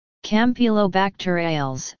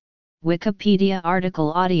Campylobacterales, Wikipedia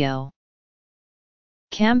article audio.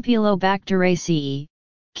 Campylobacteraceae,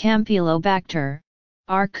 Campylobacter,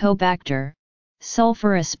 Archobacter,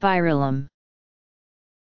 Sulfurispirillum.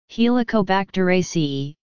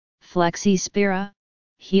 Helicobacteraceae, Flexispira,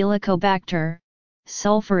 Helicobacter,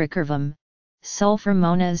 Sulfuricurvum,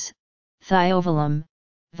 Sulformonas, Thiovalum,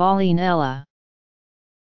 Vollinella.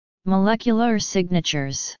 Molecular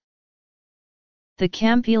signatures. The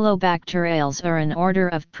Campylobacterales are an order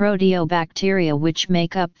of proteobacteria which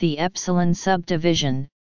make up the epsilon subdivision,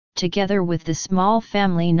 together with the small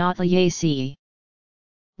family Nautiaceae.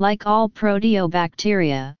 Like all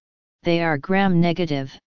proteobacteria, they are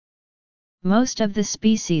gram-negative. Most of the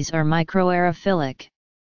species are microaerophilic.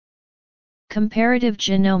 Comparative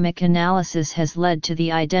genomic analysis has led to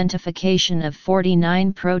the identification of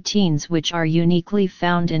 49 proteins which are uniquely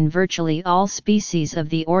found in virtually all species of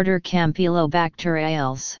the order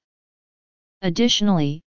Campylobacterales.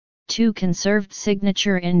 Additionally, 2 conserved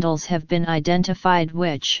signature indels have been identified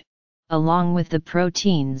which, along with the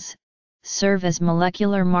proteins, serve as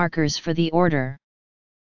molecular markers for the order.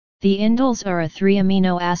 The indels are a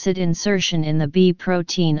 3-amino acid insertion in the B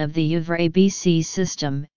protein of the UVA-BC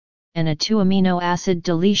system, and a 2-amino acid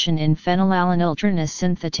deletion in phenylalanine ultranase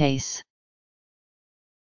synthetase.